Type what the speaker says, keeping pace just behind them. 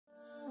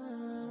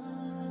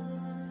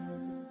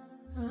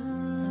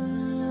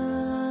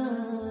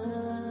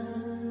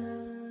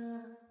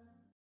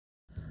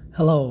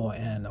Hello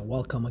and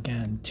welcome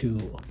again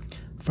to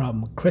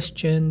From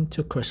Christian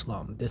to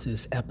Chrislam. This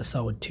is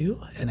episode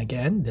 2, and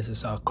again, this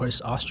is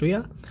Chris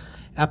Austria.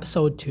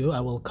 Episode 2,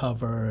 I will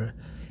cover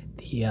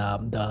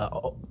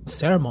the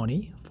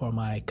ceremony for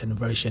my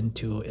conversion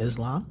to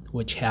Islam,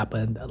 which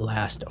happened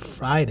last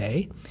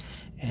Friday.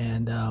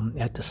 And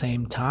at the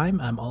same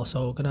time, I'm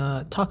also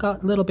gonna talk a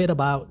little bit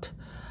about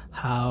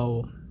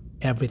how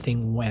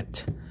everything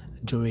went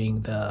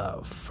during the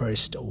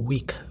first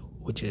week,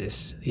 which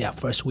is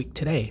first week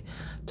today.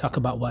 Talk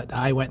about what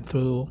I went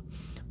through,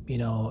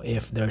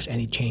 if there's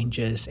any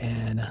changes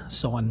and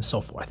so on and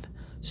so forth.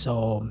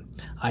 So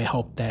I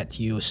hope that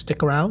you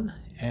stick around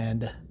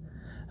and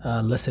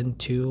listen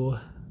to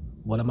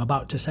what I'm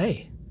about to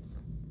say.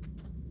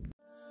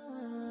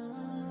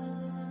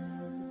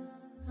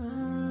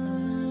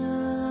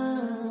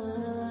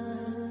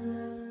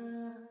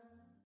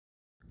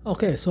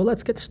 Okay, so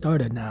let's get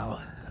started now.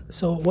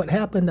 So what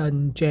happened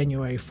on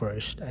January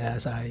 1st,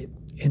 as I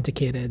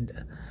indicated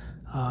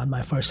on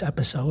my first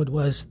episode,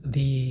 was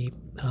the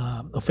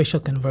official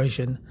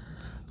conversion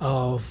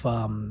of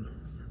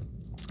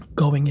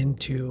going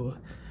into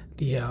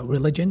the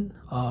religion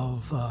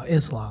of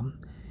Islam.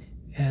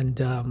 And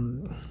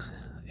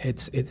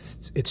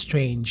it's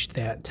strange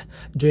that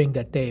during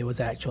that day,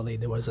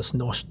 there was a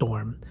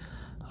snowstorm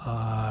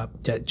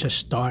that just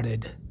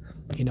started.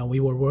 We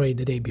were worried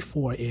the day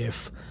before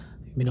if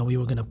we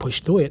were going to push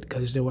through it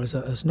because there was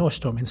a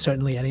snowstorm, and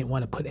certainly I didn't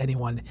want to put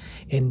anyone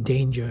in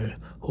danger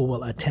who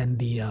will attend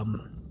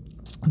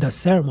the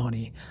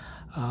ceremony.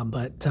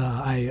 But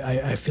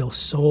I feel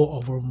so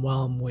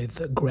overwhelmed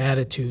with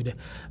gratitude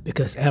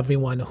because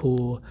everyone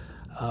who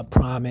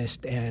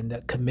promised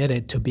and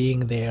committed to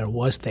being there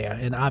was there,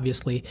 and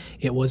obviously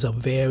it was a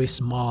very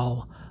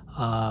small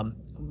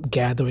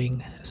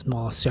gathering,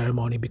 small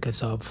ceremony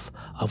because of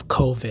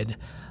COVID.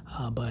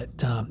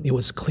 But it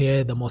was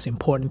clear the most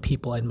important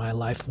people in my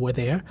life were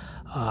there.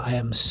 I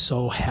am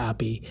so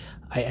happy.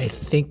 I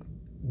think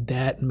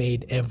that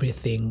made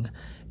everything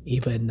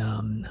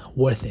even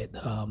worth it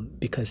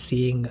because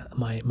seeing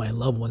my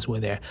loved ones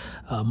were there.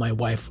 My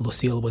wife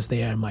Lucille was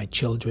there, my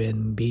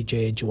children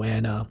BJ,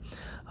 Joanna,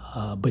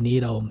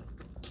 Benito,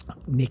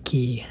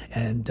 Nikki,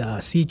 and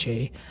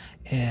CJ,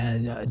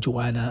 and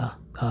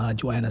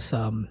Joanna's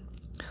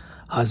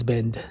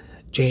husband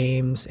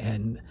James,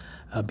 and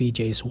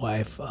BJ's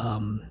wife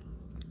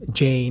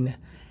Jane,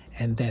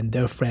 and then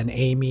their friend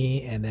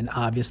Amy, and then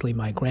obviously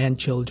my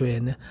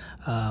grandchildren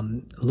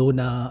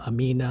Luna,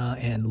 Amina,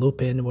 and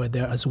Lupin were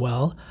there as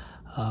well.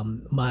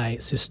 My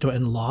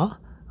sister-in-law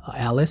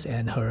Alice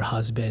and her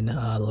husband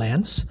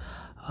Lance,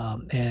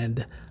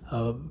 and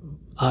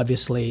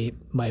obviously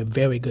my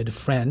very good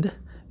friend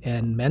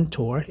and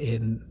mentor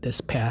in this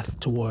path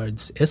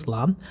towards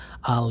Islam,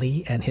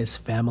 Ali, and his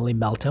family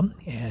Meltem,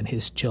 and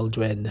his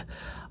children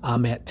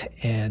Ahmet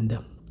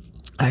and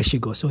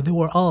Aishigo. So they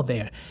were all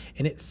there,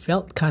 and it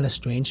felt kind of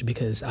strange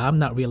because I'm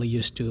not really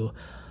used to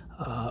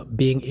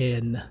being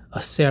in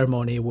a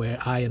ceremony where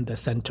I am the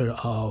center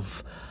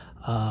of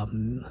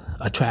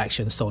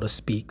attraction, so to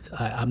speak.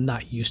 I'm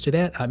not used to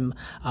that. I'm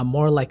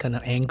more like an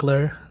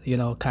angler,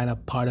 kind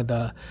of part of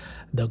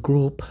the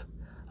group,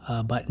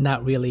 but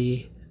not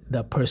really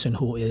the person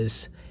who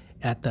is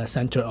at the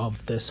center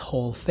of this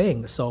whole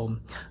thing. So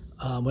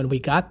when we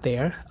got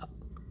there,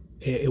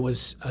 it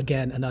was,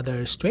 again,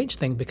 another strange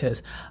thing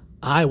because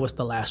I was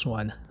the last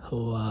one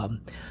who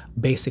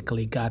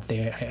basically got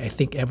there. I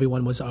think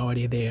everyone was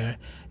already there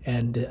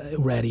and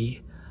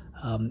ready.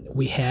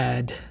 We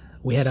had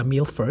a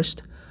meal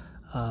first,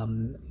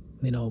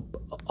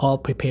 all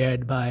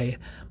prepared by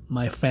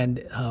my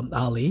friend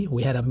Ali.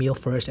 We had a meal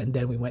first, and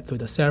then we went through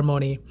the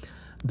ceremony.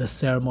 The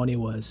ceremony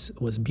was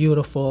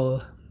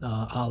beautiful.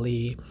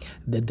 Ali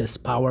did this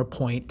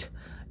PowerPoint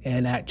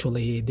and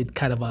actually did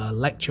kind of a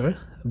lecture,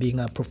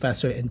 being a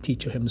professor and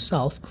teacher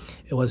himself.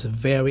 It was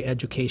very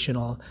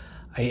educational.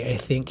 I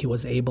think he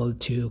was able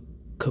to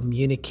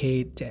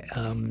communicate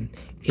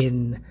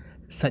in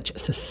such a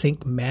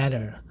succinct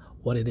manner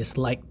what it is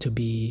like to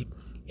be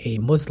a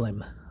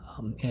Muslim.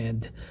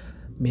 And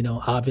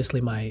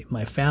obviously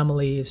my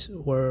families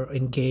were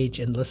engaged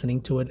in listening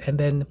to it. And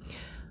then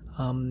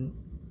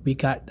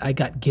I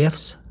got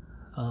gifts,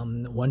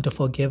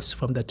 wonderful gifts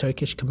from the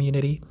Turkish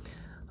community.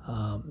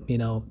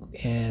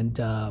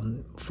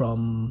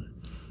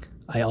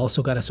 I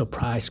also got a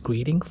surprise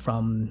greeting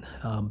from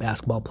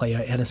basketball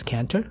player Enes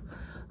Kanter,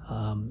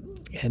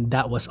 and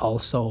that was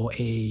also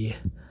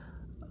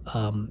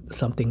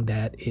something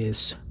that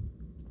is,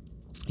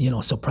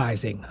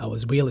 surprising. I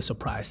was really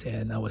surprised,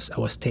 and I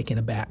was taken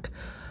aback.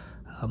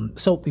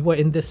 So we were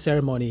in this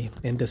ceremony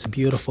in this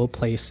beautiful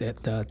place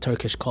at the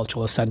Turkish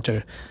Cultural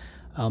Center,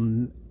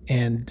 and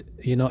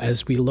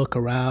as we look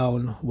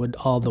around with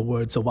all the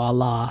words of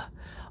Allah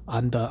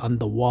on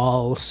the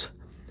walls,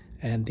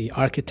 and the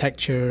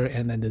architecture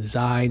and the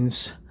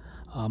designs,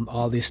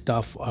 all this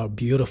stuff are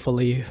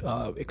beautifully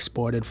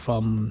exported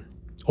from,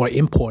 or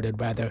imported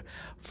rather,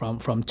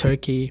 from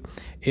Turkey.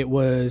 It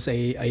was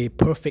a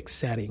perfect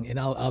setting, and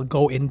I'll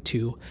go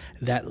into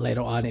that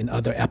later on in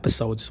other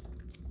episodes.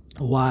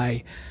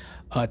 why,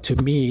 to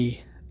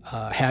me,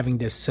 having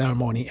this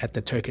ceremony at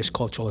the Turkish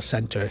Cultural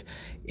Center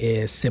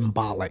is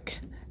symbolic,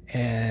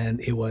 and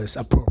it was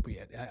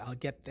appropriate. I'll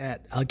get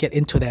that. I'll get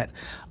into that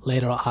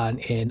later on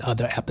in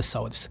other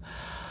episodes.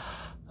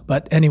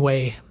 But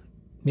anyway,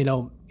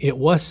 it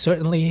was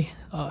certainly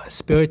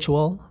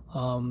spiritual.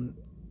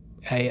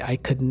 I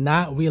could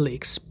not really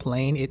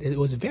explain it. It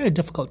was very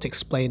difficult to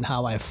explain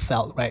how I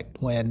felt, right?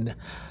 When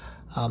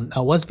I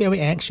was very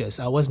anxious,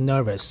 I was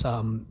nervous.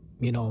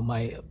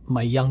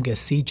 My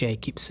youngest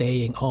CJ keeps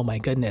saying, "Oh my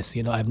goodness,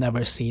 I've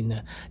never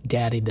seen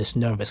Daddy this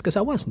nervous," because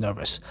I was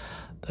nervous.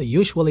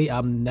 Usually,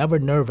 I'm never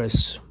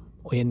nervous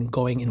when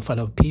going in front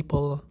of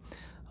people,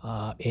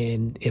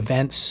 in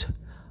events.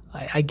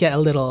 I get a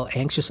little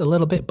anxious a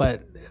little bit,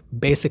 but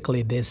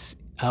basically this,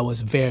 I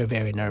was very,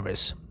 very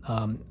nervous.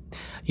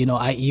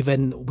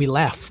 We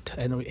left,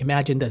 and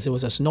imagine this, it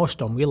was a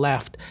snowstorm. We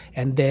left,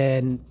 and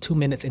then 2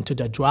 minutes into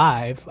the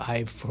drive,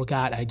 I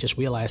just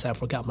realized I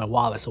forgot my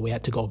wallet, so we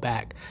had to go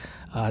back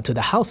to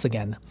the house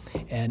again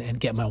and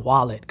get my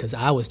wallet because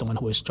I was the one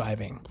who was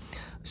driving.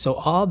 So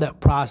all that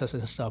process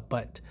and stuff,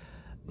 but,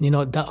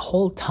 that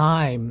whole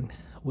time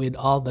with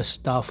all the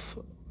stuff,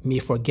 me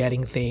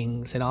forgetting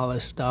things and all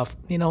this stuff,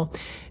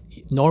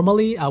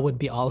 normally I would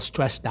be all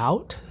stressed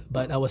out,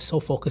 but I was so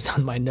focused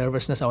on my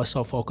nervousness, I was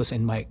so focused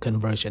in my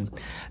conversion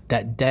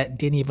that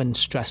didn't even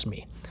stress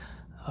me.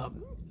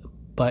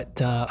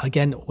 But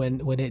again,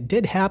 when it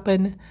did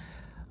happen,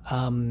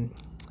 I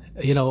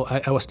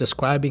was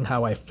describing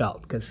how I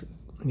felt because,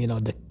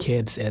 the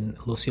kids and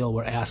Lucille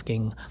were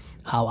asking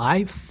how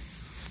I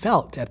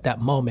felt at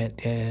that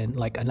moment. And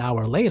like an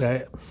hour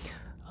later,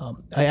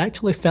 I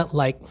actually felt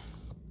like,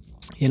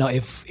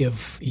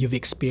 if you've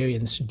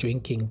experienced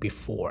drinking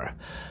before,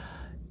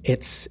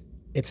 it's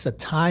a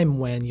time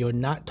when you're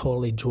not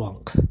totally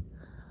drunk,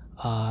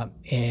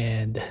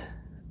 and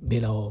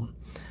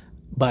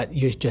but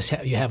you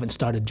haven't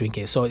started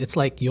drinking, so it's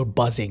like you're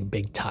buzzing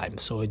big time.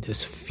 So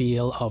this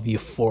feel of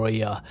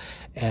euphoria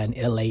and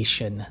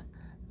elation,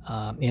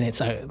 and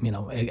it's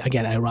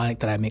again ironic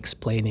that I'm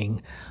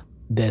explaining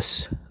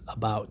this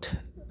about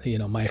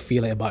my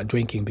feeling about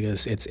drinking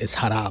because it's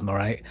haram, all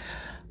right.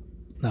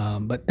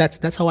 But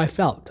that's how I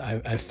felt.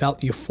 I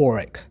felt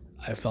euphoric.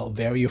 I felt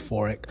very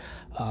euphoric.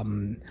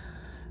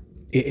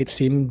 It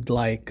seemed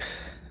like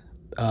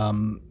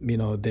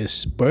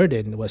this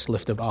burden was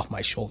lifted off my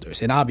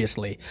shoulders, and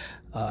obviously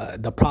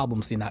the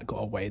problems did not go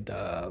away.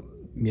 The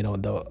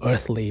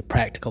earthly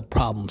practical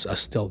problems are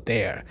still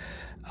there.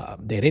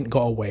 They didn't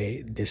go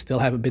away. They still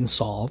haven't been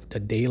solved. The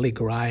daily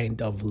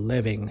grind of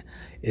living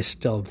is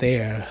still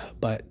there,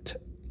 but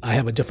I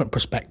have a different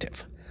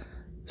perspective.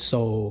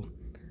 So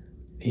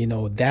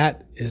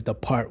that is the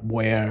part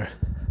where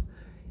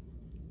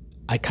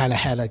I kind of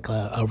had like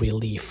a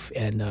relief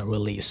and a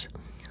release.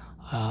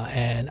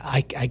 And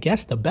I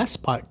guess the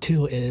best part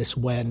too is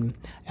when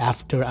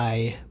after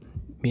I,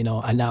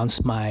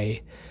 announced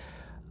my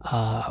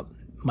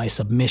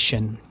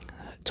submission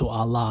to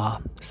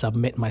Allah,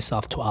 submit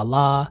myself to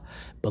Allah,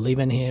 believe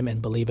in Him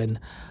and believe in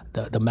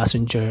the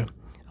messenger,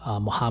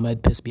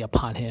 Muhammad, peace be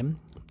upon him,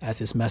 as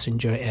his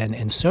messenger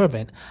and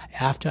servant.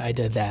 After I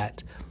did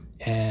that,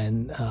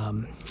 and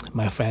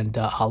my friend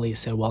Ali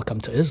said,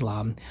 "Welcome to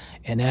Islam,"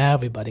 and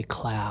everybody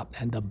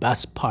clapped. And the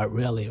best part,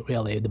 really,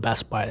 really, the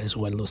best part is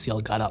when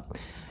Lucille got up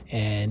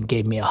and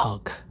gave me a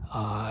hug.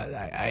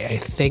 I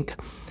think,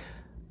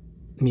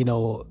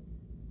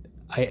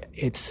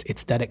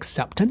 it's that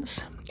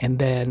acceptance, and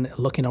then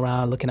looking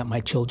around, looking at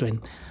my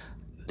children,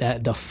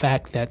 that the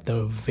fact that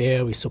they're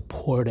very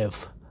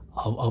supportive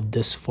of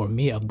this for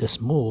me, of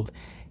this move,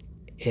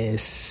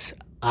 is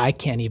I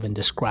can't even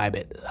describe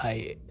it.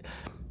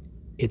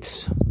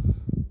 It's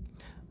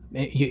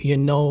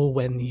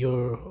when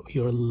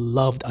you're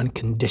loved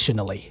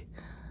unconditionally,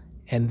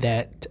 and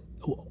that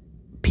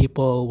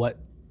people, what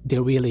they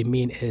really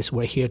mean is,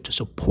 we're here to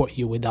support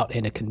you without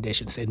any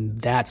conditions.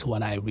 And that's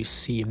what I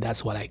received,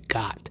 that's what I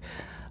got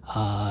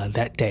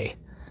that day,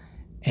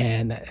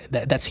 and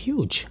that's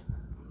huge.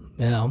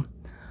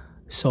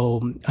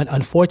 So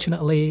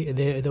unfortunately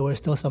there were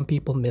still some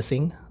people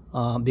missing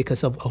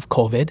because of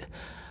COVID.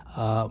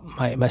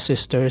 My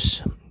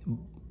sisters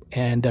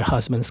and their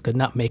husbands could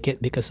not make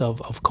it because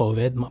of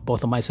COVID.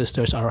 Both of my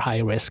sisters are high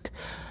risk,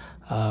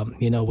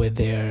 with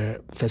their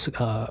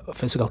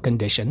physical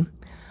condition.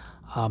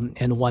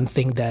 And one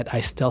thing that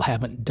I still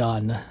haven't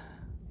done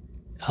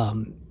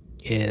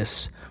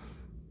is,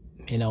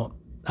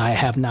 I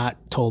have not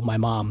told my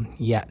mom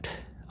yet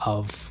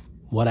of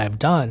what I've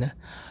done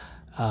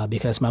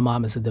because my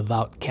mom is a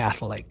devout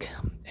Catholic,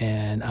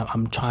 and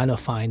I'm trying to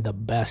find the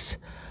best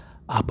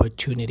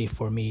opportunity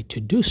for me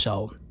to do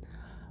so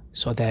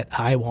that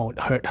I won't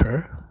hurt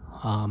her,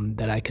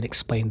 that I can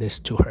explain this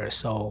to her.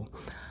 So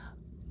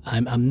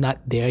I'm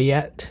not there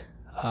yet,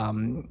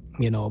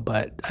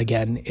 but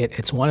again,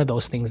 it's one of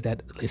those things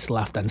that is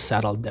left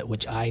unsettled, that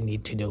which I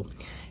need to do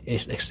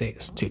is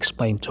to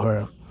explain to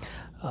her.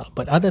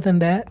 But other than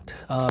that,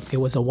 it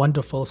was a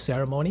wonderful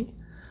ceremony.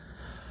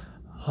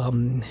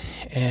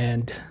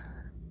 And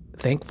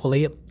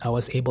thankfully, I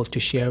was able to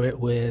share it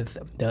with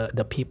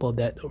the people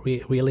that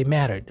really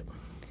mattered.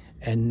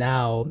 And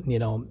now,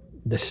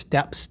 the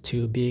steps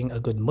to being a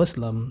good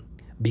Muslim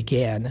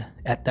began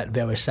at that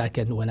very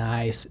second when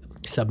I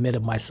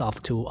submitted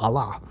myself to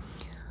Allah.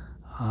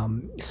 We're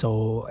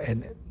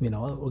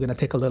going to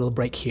take a little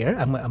break here.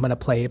 I'm going to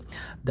play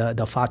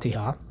the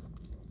Fatiha,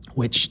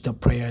 which the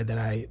prayer that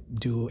I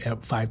do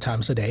 5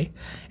 times a day.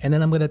 And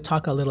then I'm going to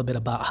talk a little bit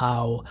about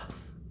how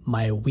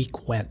my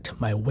week went,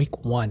 my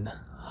week 1,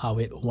 how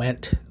it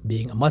went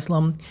being a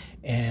Muslim,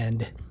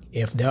 and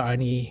if there are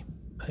any,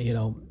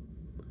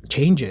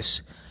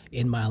 changes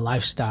in my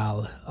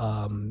lifestyle,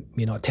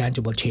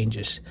 tangible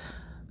changes.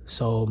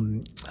 So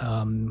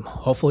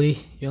hopefully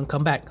you can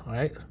come back, all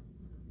right?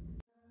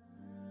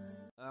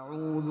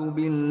 أعوذ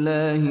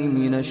بالله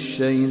من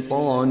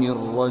الشيطان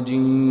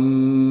الرجيم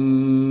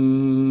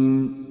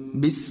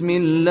بسم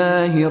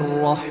الله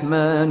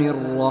الرحمن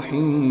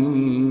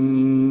الرحيم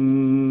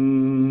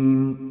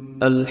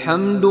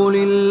الحمد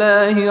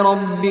لله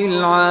رب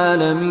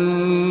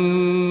العالمين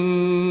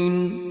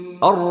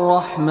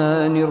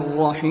الرحمن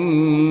الرحيم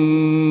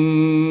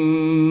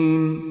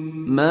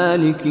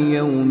مالك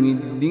يوم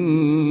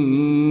الدين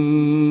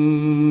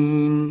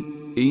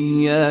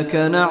إياك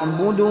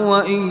نعبد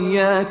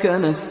وإياك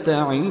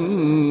نستعين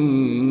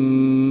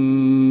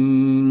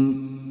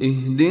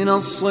اهدنا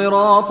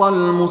الصراط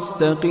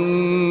المستقيم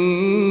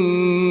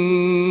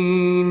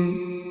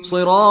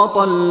صراط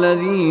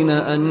الذين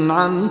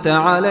أنعمت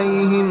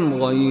عليهم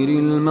غير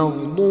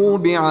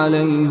المغضوب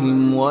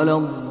عليهم ولا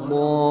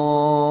الضالين.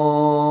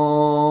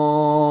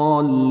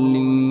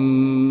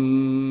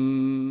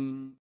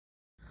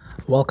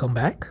 Welcome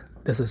back.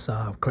 This is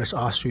Chris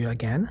Austria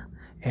again,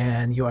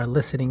 and you are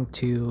listening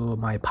to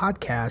my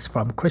podcast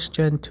From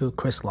Christian to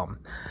Chrislam.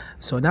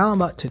 So now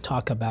I'm about to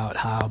talk about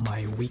how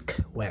my week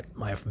went,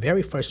 my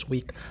very first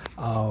week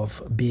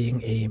of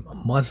being a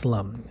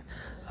Muslim.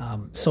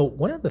 So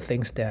one of the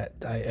things that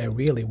I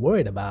really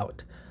worried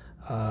about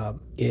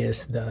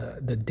is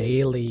the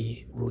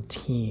daily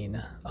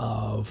routine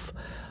of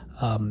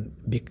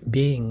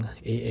being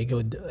a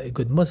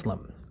good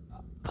Muslim.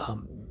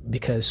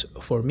 Because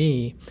for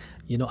me,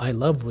 I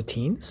love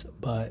routines,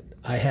 but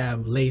I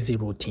have lazy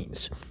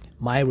routines.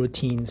 My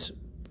routines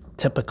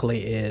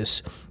typically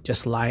is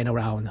just lying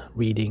around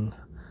reading,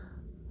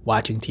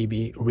 watching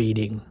TV,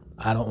 reading.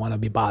 I don't want to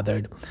be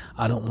bothered.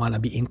 I don't want to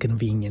be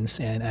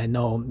inconvenienced. And I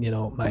know,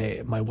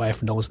 my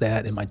wife knows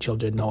that, and my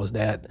children knows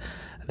that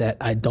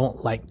I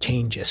don't like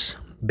changes,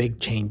 big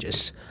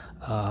changes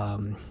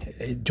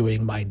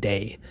during my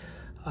day.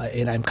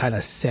 And I'm kind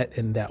of set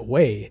in that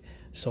way.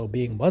 So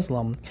being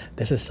Muslim,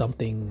 this is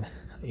something,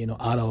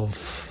 out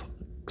of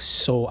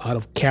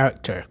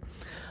character.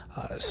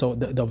 So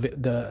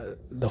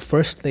the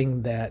first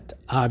thing that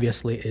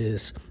obviously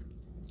is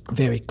a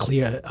very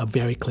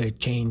clear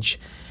change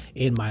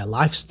in my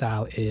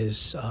lifestyle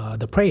is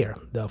the prayer,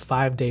 the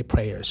 5-day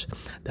prayers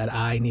that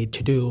I need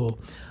to do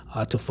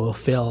to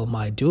fulfill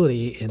my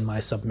duty in my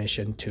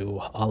submission to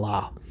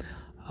Allah.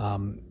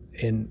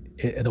 And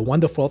the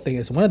wonderful thing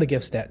is, one of the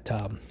gifts that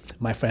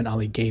my friend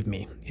Ali gave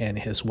me and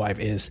his wife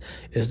is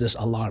this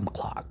alarm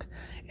clock.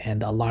 And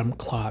the alarm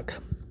clock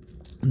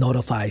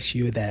notifies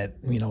you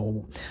that,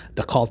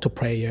 the call to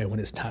prayer when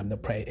it's time to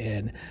pray.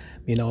 And,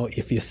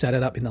 if you set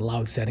it up in the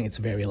loud setting, it's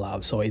very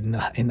loud. So in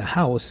the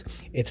house,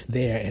 it's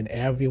there, and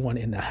everyone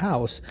in the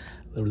house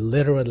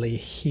literally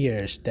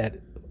hears that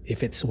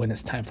when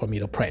it's time for me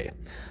to pray.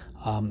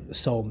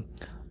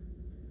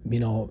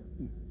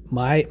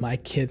 My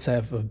kids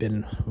have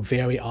been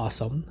very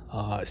awesome.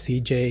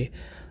 CJ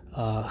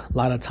a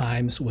lot of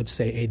times would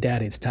say, "Hey,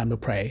 Daddy, it's time to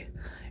pray."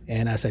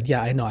 And I said,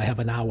 "Yeah, I know. I have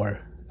an hour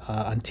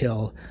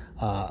until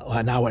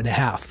an hour and a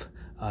half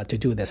to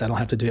do this. I don't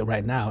have to do it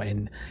right now."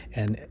 And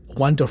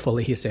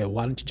wonderfully, he said,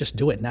 "Why don't you just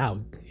do it now?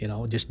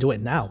 Just do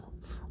it now.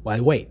 Why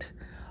wait?"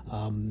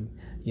 A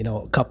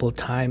couple of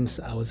times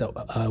I was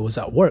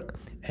at work,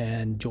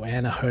 and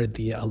Joanna heard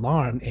the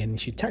alarm, and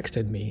she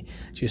texted me.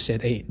 She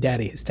said, "Hey,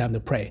 Daddy, it's time to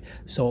pray."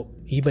 So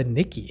even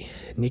Nikki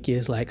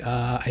is like,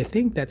 "I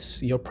think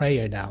that's your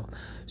prayer now."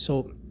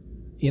 So,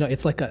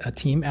 it's like a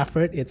team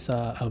effort. It's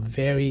a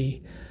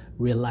very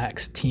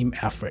relaxed team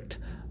effort.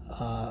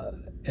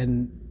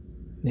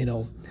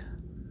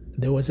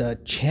 There was a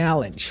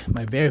challenge.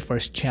 My very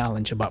first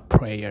challenge about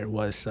prayer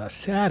was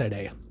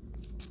Saturday.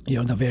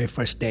 The very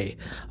first day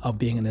of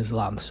being in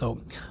Islam.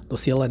 So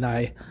Lucille and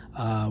I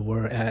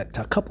were at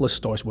a couple of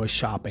stores, we were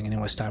shopping, and it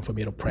was time for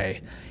me to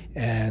pray.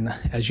 And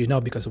as you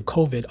know, because of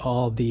COVID,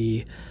 all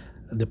the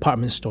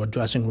department store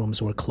dressing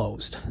rooms were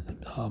closed.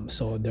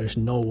 So there's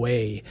no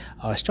way.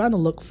 I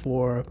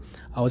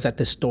was at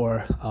the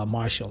store,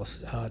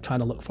 Marshall's, trying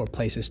to look for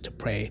places to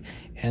pray,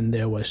 and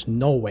there was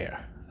nowhere.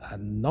 I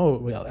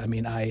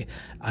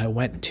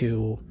went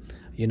to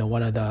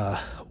one of the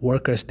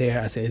workers there.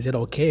 I said, "Is it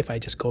okay if I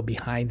just go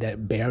behind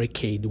that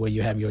barricade where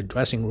you have your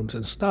dressing rooms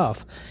and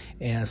stuff,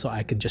 and so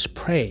I could just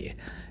pray?"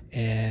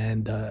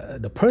 And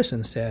the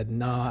person said,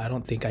 no, I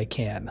don't think I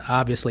can.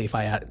 Obviously, if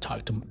I had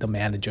talked to the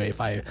manager,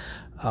 if I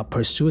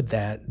pursued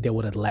that, they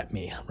would have let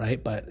me,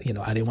 right? But,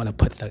 I didn't want to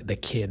put the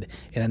kid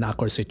in an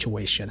awkward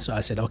situation. So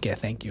I said, okay,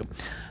 thank you.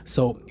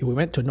 So we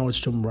went to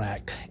Nordstrom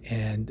Rack,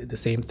 and the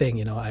same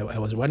thing, I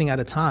was running out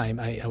of time.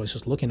 I was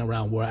just looking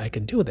around where I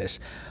could do this.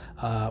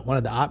 One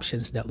of the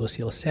options that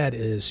Lucille said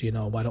is,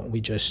 why don't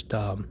we just,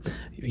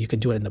 you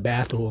could do it in the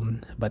bathroom,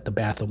 but the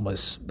bathroom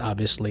was,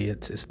 obviously,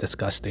 it's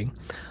disgusting.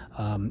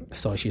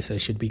 So she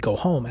said, should we go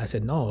home? I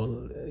said,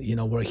 no,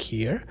 we're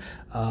here.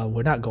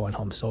 We're not going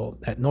home. So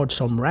at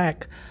Nordstrom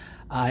Rack,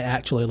 I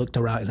actually looked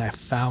around and I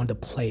found a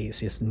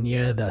place. It's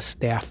near the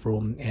staff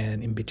room,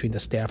 and in between the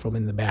staff room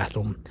and the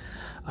bathroom,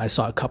 I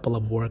saw a couple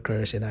of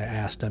workers, and I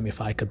asked them if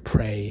I could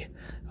pray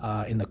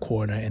in the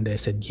corner, and they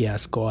said,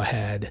 yes, go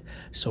ahead.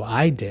 So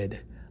I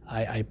did.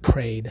 I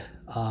prayed,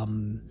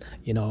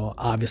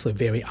 obviously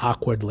very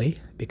awkwardly,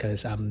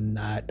 because I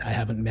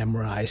haven't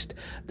memorized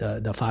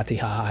the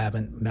Fatiha. I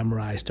haven't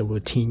memorized the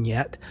routine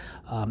yet.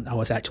 I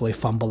was actually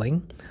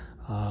fumbling.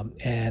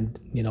 And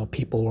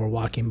people were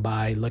walking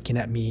by looking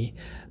at me,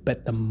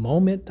 but the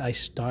moment I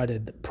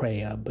started the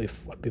prayer,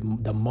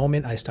 the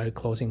moment I started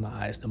closing my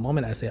eyes, the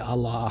moment I say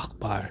Allah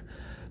Akbar,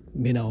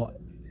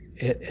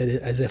 it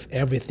as if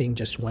everything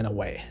just went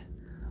away.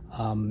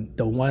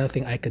 The one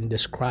thing I can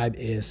describe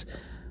is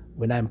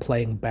when I'm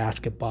playing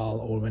basketball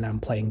or when I'm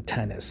playing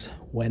tennis.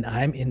 When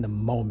I'm in the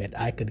moment,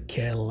 I could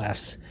care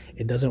less.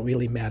 It doesn't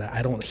really matter.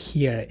 I don't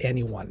hear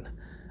anyone.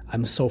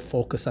 I'm so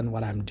focused on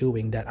what I'm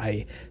doing that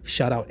I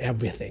shut out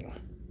everything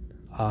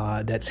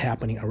that's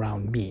happening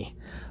around me.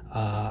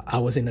 I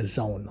was in a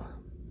zone.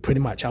 Pretty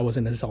much, I was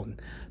in a zone.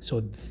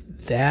 So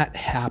that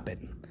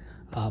happened.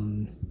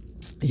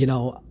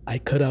 I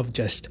could have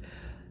just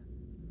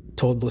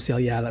told Lucille,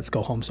 yeah, let's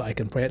go home so I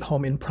can pray at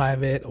home in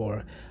private,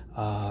 or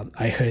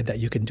I heard that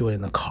you can do it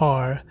in the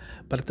car.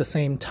 But at the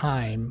same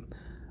time,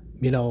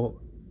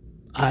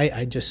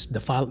 I just,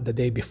 the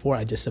day before,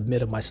 I just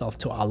submitted myself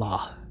to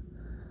Allah.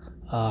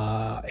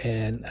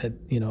 And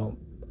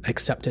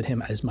accepted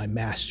him as my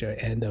master.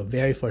 And the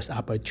very first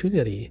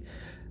opportunity,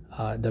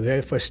 the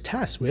very first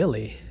test,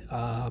 really,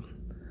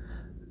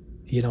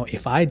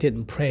 if I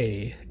didn't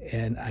pray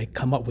and I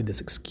come up with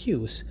this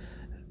excuse,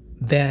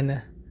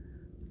 then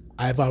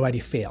I've already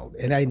failed.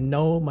 And I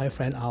know my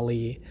friend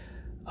Ali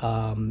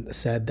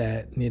said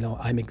that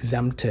I'm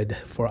exempted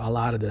for a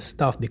lot of this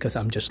stuff because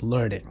I'm just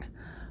learning.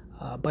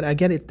 But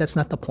again, that's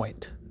not the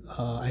point.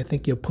 I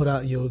think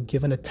you're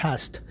given a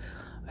test.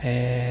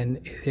 And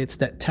it's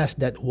that test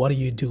that, what do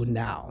you do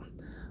now?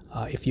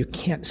 If you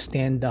can't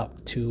stand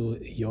up to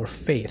your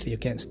faith, you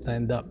can't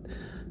stand up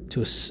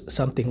to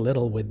something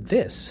little with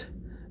this,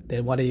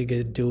 then what are you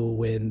going to do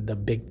when the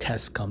big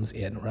test comes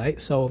in, right?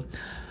 So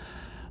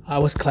I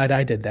was glad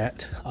I did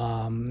that.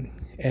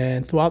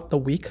 And throughout the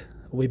week,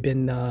 we've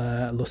been,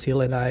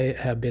 Lucille and I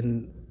have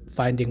been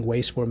finding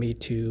ways for me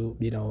to,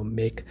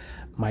 make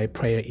my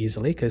prayer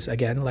easily. Because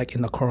again, like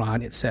in the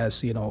Quran, it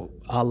says,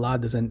 Allah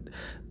doesn't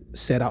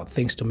set out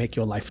things to make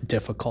your life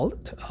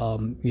difficult.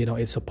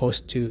 It's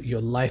supposed to, your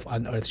life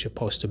on earth is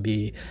supposed to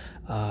be,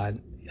 a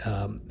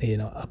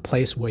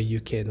place where you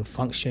can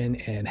function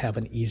and have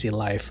an easy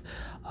life.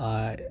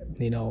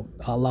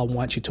 Allah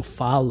wants you to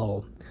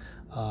follow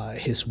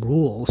His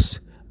rules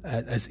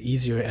as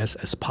easier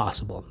as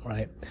possible,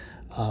 right?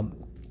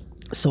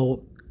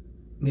 So,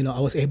 I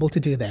was able to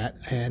do that,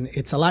 and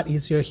it's a lot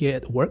easier here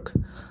at work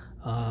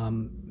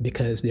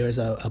because there's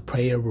a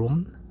prayer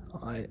room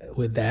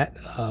with that,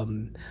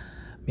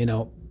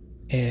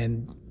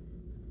 and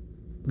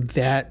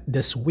that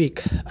this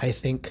week, I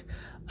think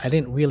I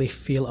didn't really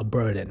feel a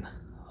burden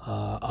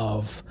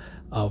of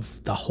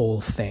the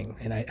whole thing,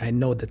 and I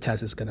know the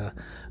test is gonna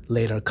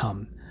later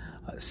come.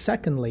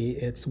 Secondly,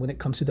 it's when it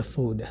comes to the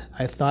food.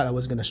 I thought I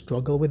was gonna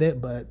struggle with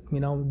it, but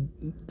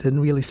didn't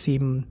really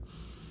seem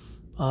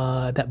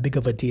that big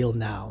of a deal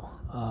now.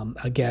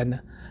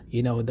 Again,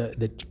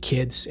 the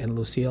kids and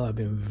Lucille have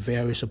been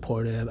very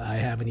supportive. I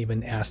haven't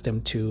even asked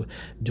them to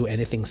do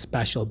anything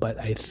special, but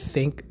I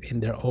think in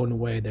their own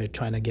way, they're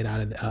trying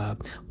to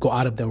go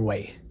out of their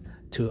way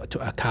to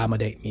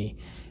accommodate me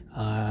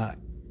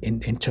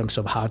in terms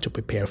of how to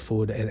prepare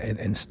food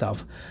and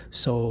stuff.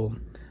 So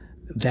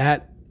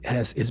that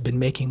has been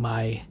making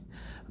my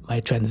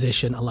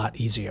transition a lot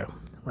easier,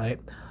 right?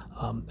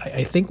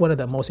 I think one of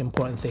the most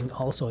important thing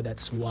also,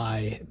 that's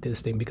why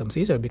this thing becomes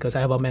easier, because I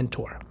have a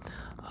mentor.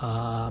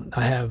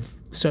 I have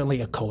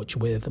certainly a coach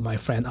with my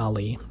friend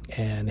Ali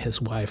and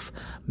his wife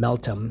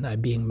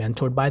Meltem, being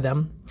mentored by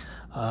them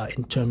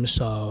in terms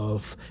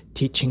of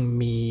teaching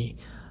me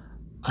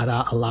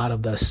a lot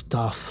of the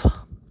stuff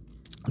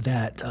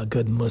that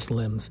good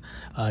Muslims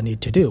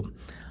need to do.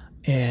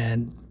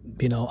 And,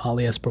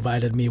 Ali has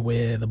provided me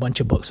with a bunch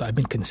of books. So I've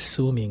been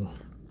consuming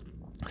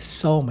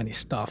so many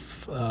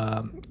stuff,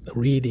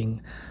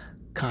 reading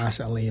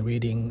constantly,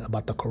 reading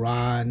about the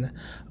Quran,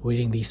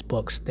 reading these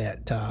books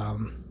that,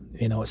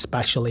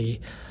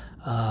 especially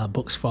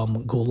books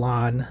from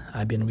Gulen.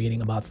 I've been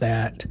reading about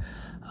that.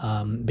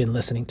 Been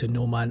listening to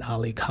Numan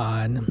Ali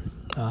Khan,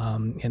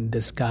 and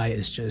this guy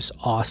is just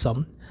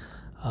awesome.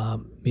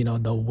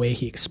 The way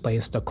he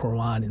explains the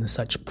Quran in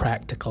such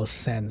practical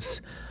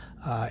sense,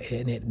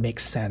 and it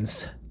makes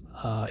sense.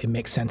 It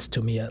makes sense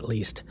to me, at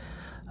least.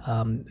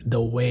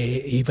 The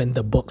way even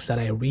the books that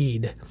I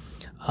read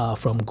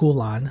from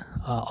Gulen,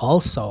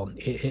 also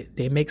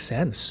they make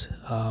sense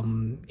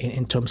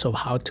in terms of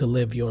how to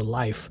live your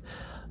life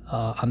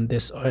on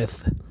this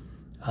earth,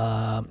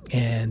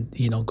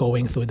 and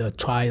going through the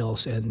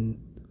trials and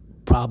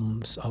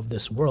problems of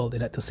this world,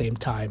 and at the same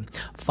time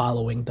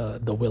following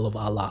the will of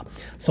Allah.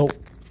 So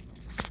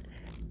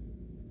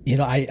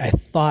I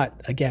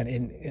thought, again,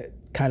 in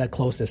kind of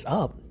close this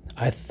up,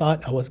 I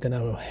thought I was going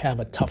to have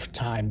a tough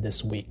time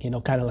this week,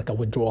 kind of like a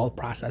withdrawal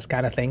process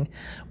kind of thing.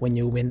 When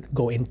you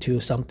go into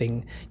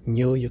something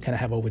new, you kind of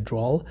have a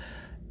withdrawal,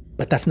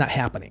 but that's not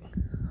happening.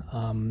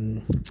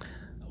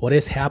 What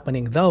is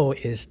happening, though,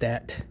 is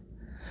that,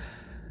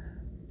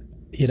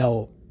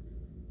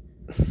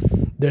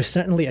 there's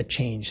certainly a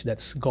change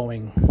that's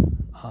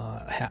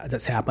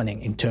that's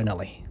happening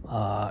internally,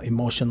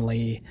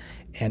 emotionally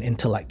and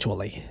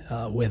intellectually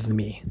with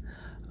me.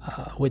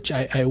 Which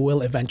I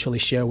will eventually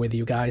share with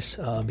you guys,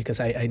 because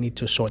I need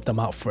to sort them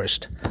out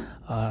first,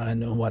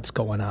 and what's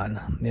going on.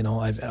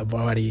 I've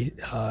already,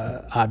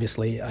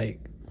 obviously,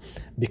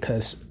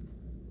 because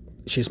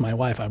she's my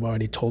wife, I've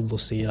already told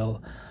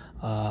Lucille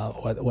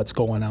what's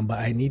going on, but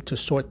I need to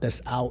sort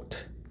this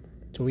out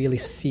to really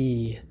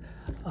see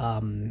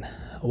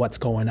what's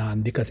going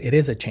on, because it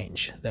is a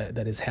change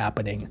that is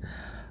happening.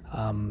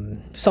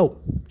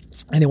 So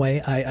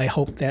anyway, I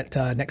hope that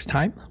next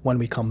time when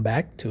we come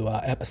back to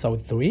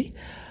episode 3,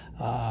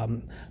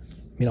 I'm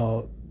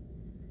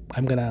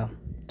gonna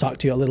talk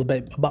to you a little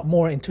bit about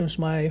more in terms of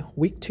my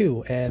week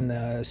 2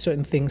 and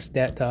certain things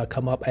that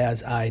come up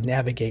as I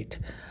navigate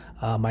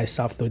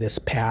myself through this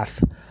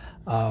path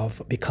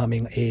of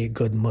becoming a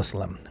good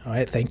Muslim. All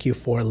right, thank you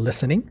for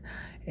listening,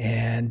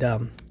 and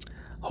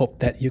hope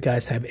that you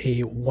guys have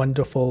a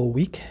wonderful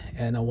week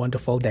and a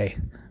wonderful day.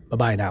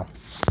 Bye-bye now.